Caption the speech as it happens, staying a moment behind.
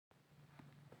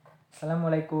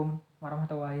Assalamualaikum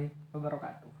warahmatullahi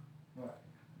wabarakatuh.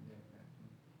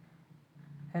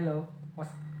 Hello,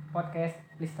 podcast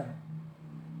listener.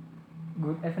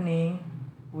 Good evening.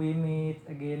 We meet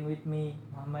again with me,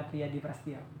 Muhammad Riyadi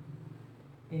Prastio.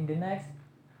 In the next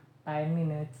 10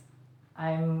 minutes,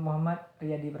 I'm Muhammad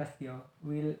Riyadi Prastio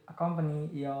will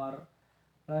accompany your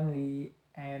lonely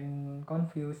and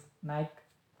confused night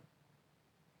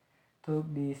through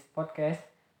this podcast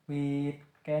which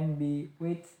can be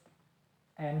watched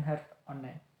and heard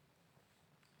online.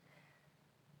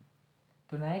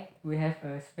 Tonight we have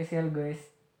a special guest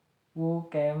who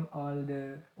came all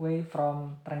the way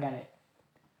from Trenggalek.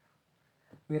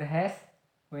 Wirhes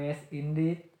was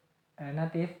indeed a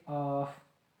native of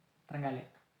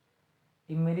Trenggalek.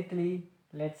 Immediately,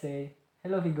 let's say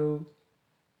hello Vigo.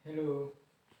 Hello.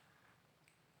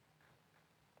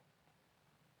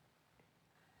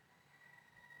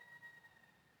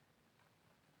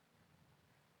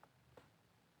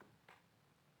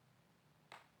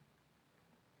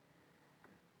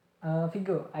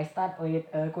 Vigo, I start with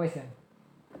a question.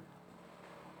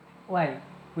 Why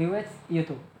we watch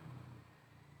YouTube?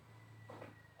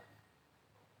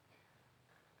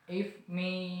 If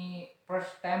me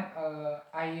first time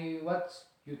I watch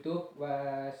YouTube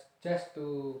was just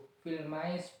to fill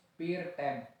my spare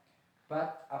time,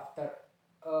 but after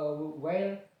a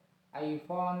while I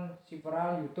found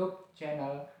several YouTube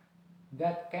channel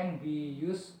that can be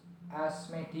used as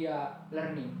media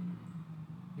learning.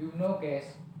 You know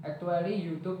guys, actually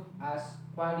YouTube has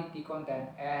quality content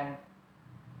and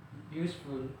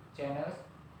useful channels.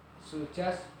 So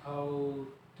just how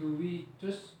do we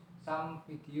choose some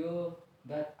video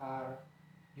that are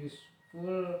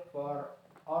useful for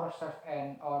ourselves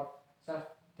and our self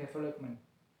development?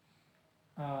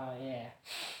 Yeah.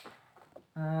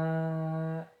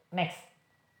 Next,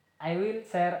 I will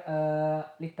share a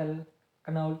little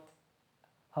keynote.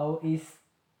 How is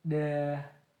the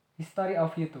history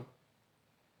of YouTube?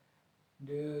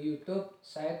 The YouTube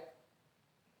site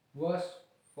was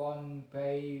founded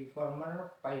by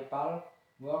former PayPal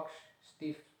workers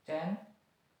Steve Chen,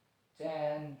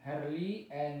 Chen Hurley,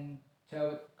 and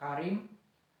Jawed Karim.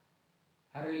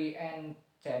 Hurley and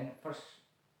Chen first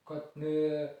got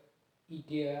the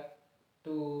idea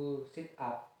to set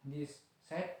up this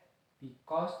site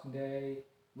because they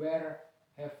were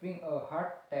having a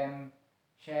hard time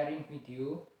sharing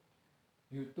video.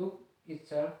 YouTube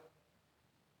itself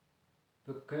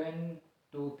began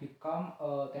to become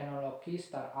a technology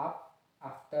startup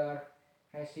after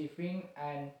receiving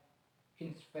an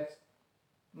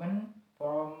investment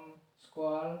from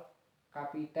school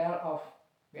capital of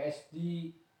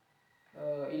USD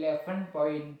 11.5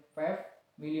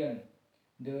 million.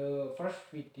 The first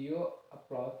video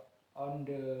upload on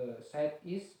the site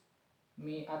is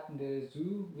me at the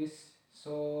zoo, which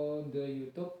saw the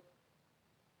YouTube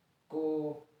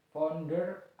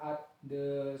co-founder at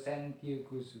the San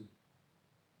Diego Zoo.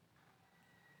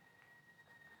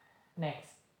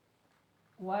 Next,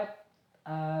 what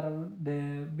are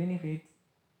the benefits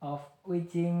of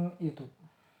watching YouTube?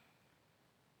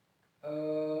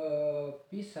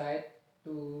 Beside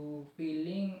to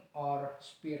filling or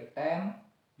spare time,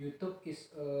 YouTube is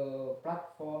a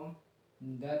platform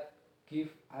that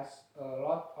gives us a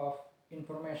lot of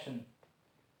information.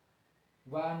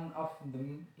 One of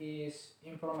them is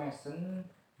information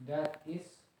that is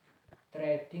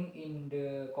trading in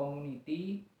the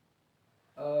community.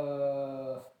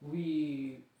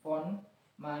 We found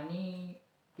many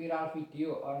viral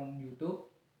video on YouTube.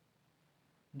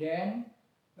 Then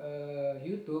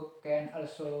YouTube can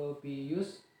also be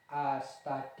used as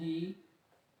study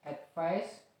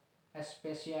advice,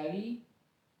 especially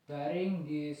during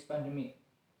this pandemic.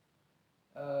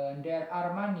 There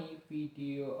are many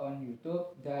videos on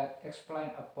YouTube that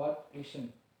explain about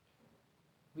religion.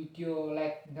 Video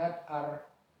like that are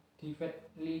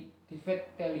definitely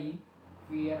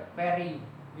very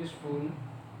useful.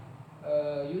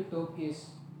 YouTube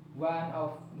is one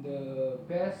of the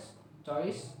best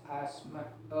choice as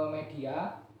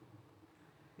media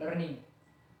learning.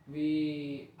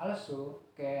 We also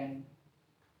can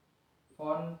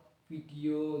find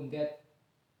video that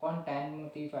contain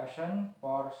motivation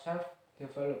for self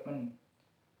development.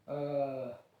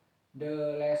 Uh,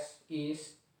 the last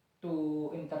is to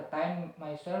entertain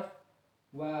myself.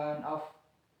 One of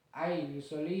I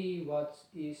usually watch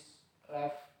is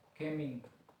live gaming.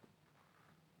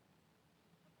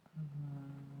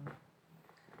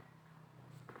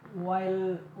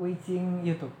 While watching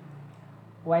YouTube,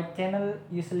 what channel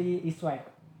usually is swipe?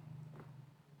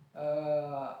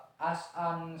 As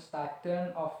an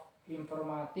student of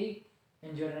informatic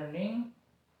engineering,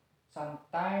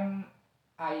 sometimes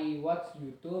I watch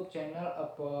YouTube channel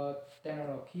about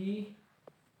technology.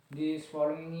 This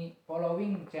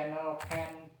following channel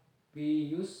can be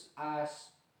used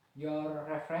as your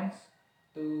reference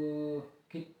to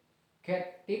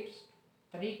get tips,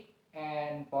 trick,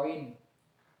 and point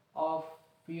of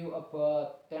view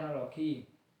about technology.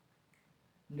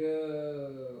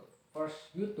 The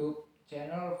first YouTube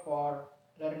channel for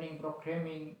learning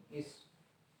programming is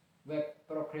Web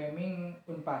Programming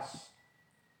Unpas.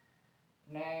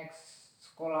 Next,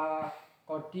 sekolah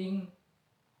coding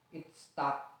it's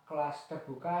tak kelas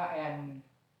terbuka and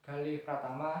Gali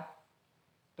Pratama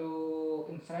to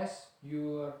increase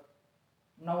your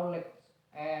knowledge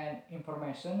and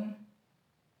information.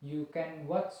 You can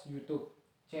watch YouTube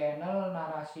channel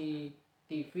narasi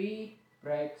TV,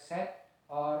 break set,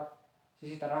 or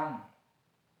sisi terang.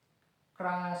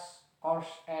 Crash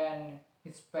course and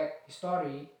inspect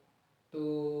history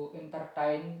to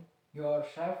entertain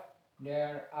yourself.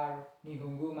 There are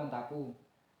Nihongo Mantapu,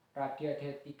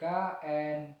 Radyadetika,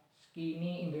 and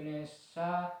Skinny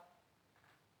Indonesia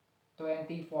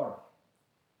 24.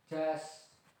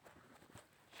 Just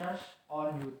search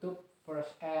on YouTube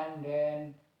first and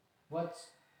then watch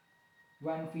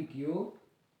one video.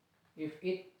 If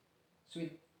it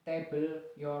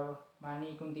suitable, your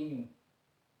money continue.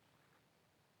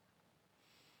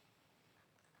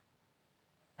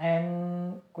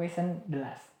 And question the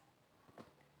last.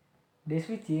 The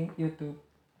switching YouTube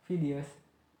videos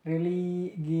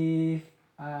really give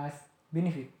us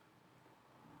benefit.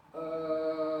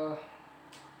 Uh,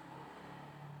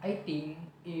 I think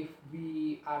if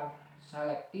we are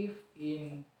selective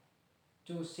in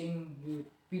choosing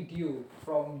video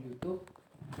from YouTube,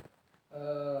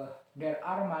 there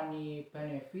are many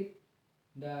benefits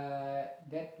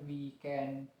that we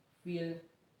can feel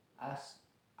as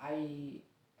I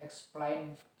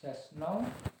explained just now.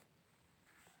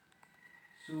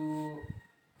 So,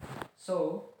 so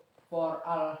for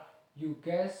all you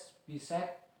guys,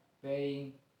 besides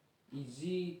being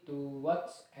easy to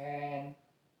watch and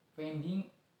finding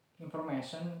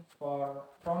information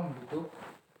from YouTube,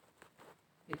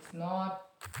 it's not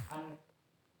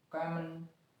uncommon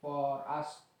for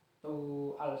us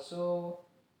to also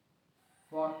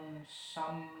find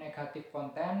some negative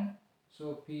content.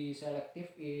 So be selective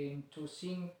in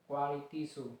choosing quality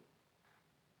show.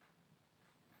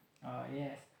 Oh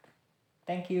yes.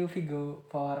 Thank you Vigo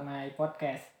for my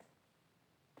podcast.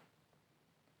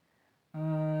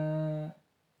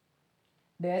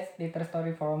 That's little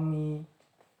story from me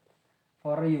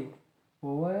for you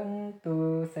who want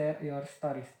to share your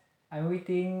stories. I'm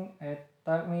waiting at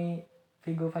talk me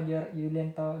Vigo Fajar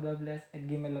Yulianto 12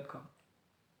 @gmail.com.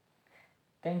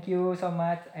 Thank you so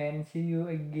much and see you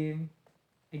again.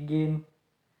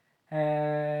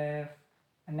 Have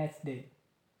a nice day.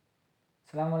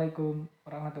 Assalamualaikum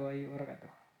warahmatullahi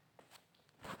wabarakatuh.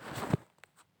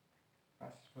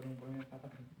 Pas belum menit apa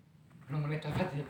sih?